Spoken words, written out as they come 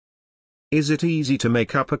Is it easy to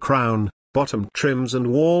make up a crown, bottom trims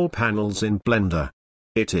and wall panels in Blender?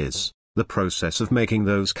 It is. The process of making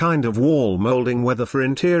those kind of wall molding, whether for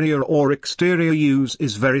interior or exterior use,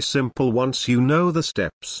 is very simple once you know the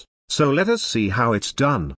steps, so let us see how it's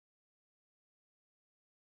done.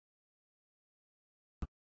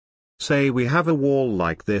 Say we have a wall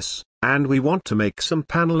like this, and we want to make some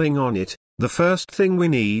paneling on it. The first thing we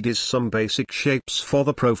need is some basic shapes for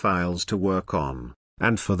the profiles to work on,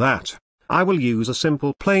 and for that, I will use a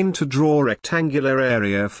simple plane to draw a rectangular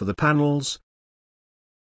area for the panels.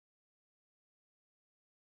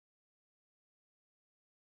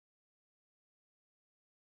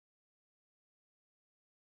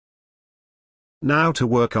 Now to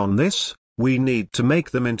work on this, we need to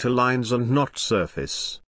make them into lines and not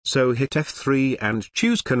surface, so hit F3 and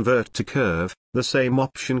choose Convert to Curve. The same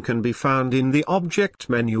option can be found in the Object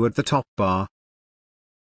menu at the top bar.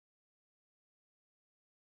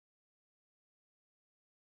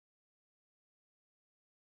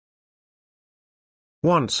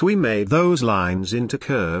 Once we made those lines into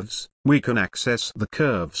curves, we can access the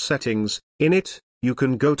curve settings. In it, you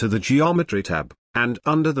can go to the Geometry tab, and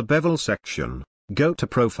under the Bevel section, go to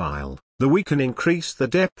Profile. We can increase the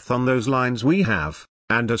depth on those lines we have,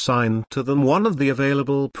 and assign to them one of the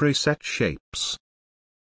available preset shapes.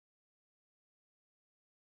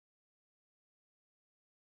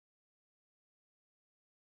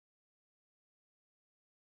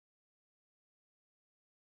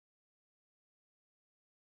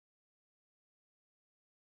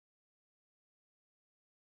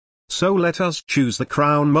 So let us choose the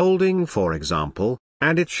crown molding for example,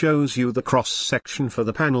 and it shows you the cross-section for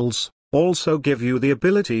the panels, also give you the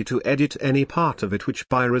ability to edit any part of it which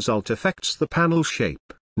by result affects the panel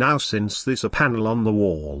shape. Now since this is a panel on the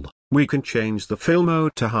wall, we can change the fill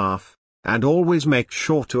mode to half, and always make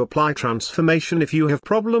sure to apply transformation if you have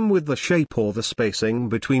problem with the shape or the spacing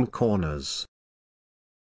between corners.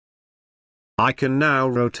 I can now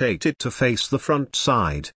rotate it to face the front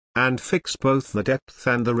side, and fix both the depth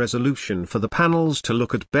and the resolution for the panels to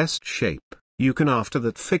look at best shape. You can after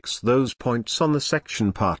that fix those points on the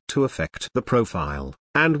section part to affect the profile,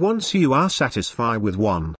 and once you are satisfied with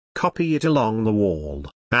one, copy it along the wall,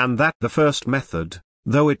 and that the first method,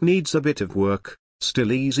 though it needs a bit of work,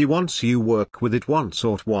 still easy once you work with it once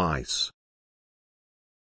or twice.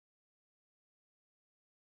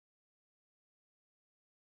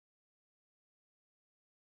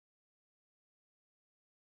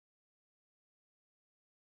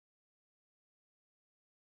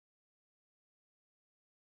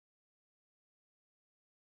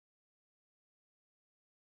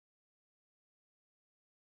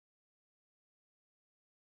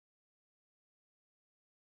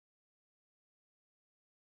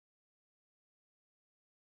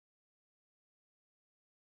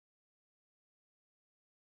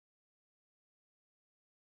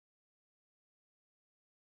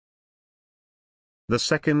 The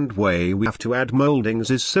second way we have to add moldings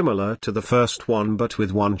is similar to the first one but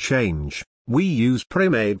with one change. We use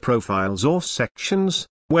pre-made profiles or sections,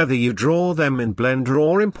 whether you draw them in Blender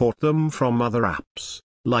or import them from other apps,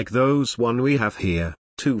 like those one we have here,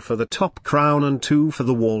 2 for the top crown and 2 for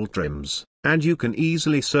the wall trims, and you can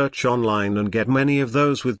easily search online and get many of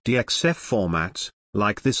those with DXF format,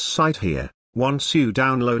 like this site here. Once you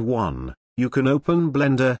download one, you can open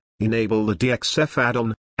Blender, enable the DXF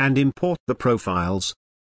add-on, and import the profiles.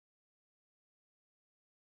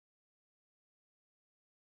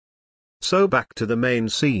 So back to the main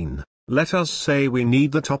scene, let us say we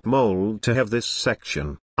need the top mold to have this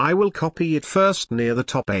section. I will copy it first near the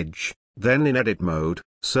top edge, then in edit mode,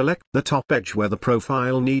 select the top edge where the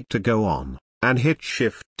profile need to go on, and hit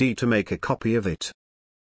Shift D to make a copy of it.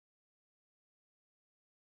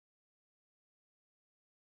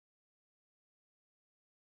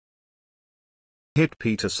 Hit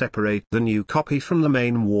P to separate the new copy from the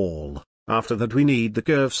main wall. After that we need the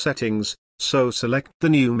curve settings, so select the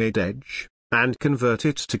new mid edge, and convert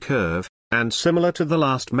it to curve, and similar to the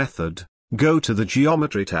last method, go to the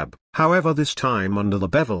Geometry tab. However this time under the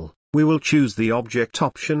Bevel, we will choose the Object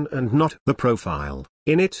option and not the Profile.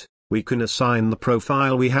 In it, we can assign the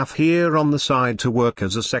profile we have here on the side to work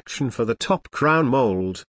as a section for the top crown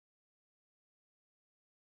mold.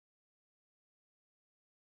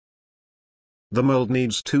 The mold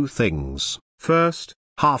needs two things. First,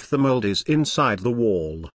 half the mold is inside the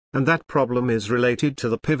wall, and that problem is related to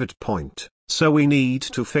the pivot point, so we need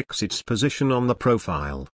to fix its position on the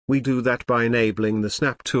profile. We do that by enabling the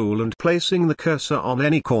snap tool and placing the cursor on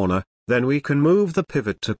any corner, then we can move the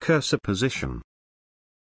pivot to cursor position.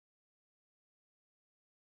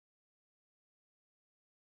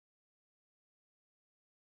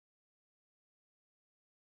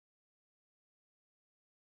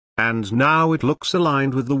 and now it looks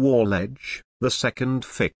aligned with the wall edge. The second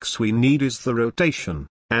fix we need is the rotation,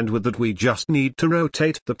 and with that we just need to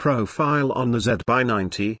rotate the profile on the Z by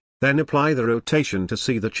 90, then apply the rotation to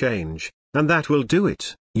see the change, and that will do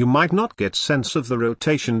it. You might not get sense of the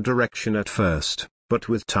rotation direction at first, but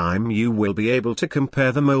with time you will be able to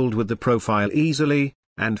compare the mold with the profile easily,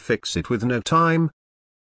 and fix it with no time.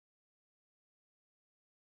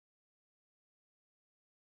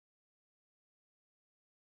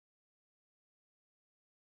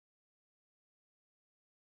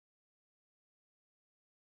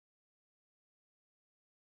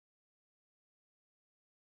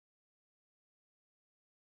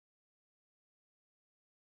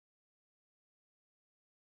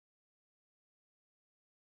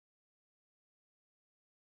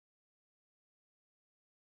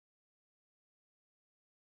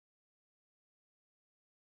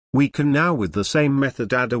 We can now with the same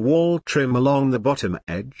method add a wall trim along the bottom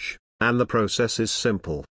edge, and the process is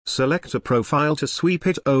simple. Select a profile to sweep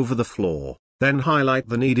it over the floor, then highlight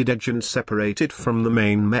the needed edge and separate it from the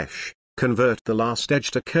main mesh. Convert the last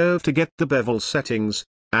edge to curve to get the bevel settings,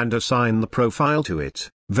 and assign the profile to it.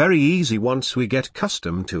 Very easy once we get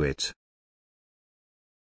accustomed to it.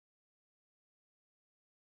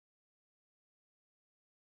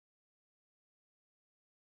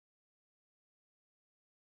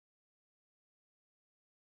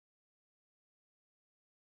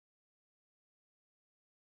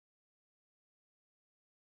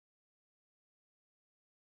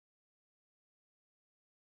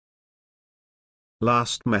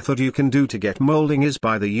 Last method you can do to get molding is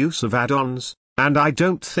by the use of add-ons, and I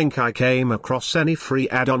don't think I came across any free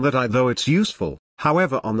add-on that though it's useful.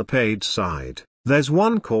 However, on the paid side, there's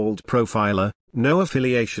one called Profiler, no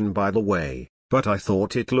affiliation by the way, but I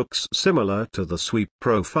thought it looks similar to the sweep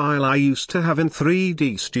profile I used to have in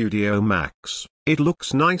 3D Studio Max. It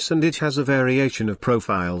looks nice and it has a variation of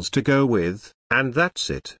profiles to go with, and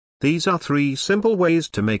that's it. These are 3 simple ways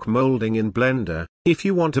to make molding in Blender. If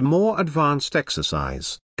you want a more advanced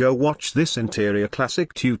exercise, go watch this interior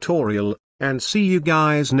classic tutorial, and see you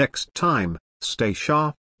guys next time. Stay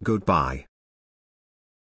sharp, goodbye.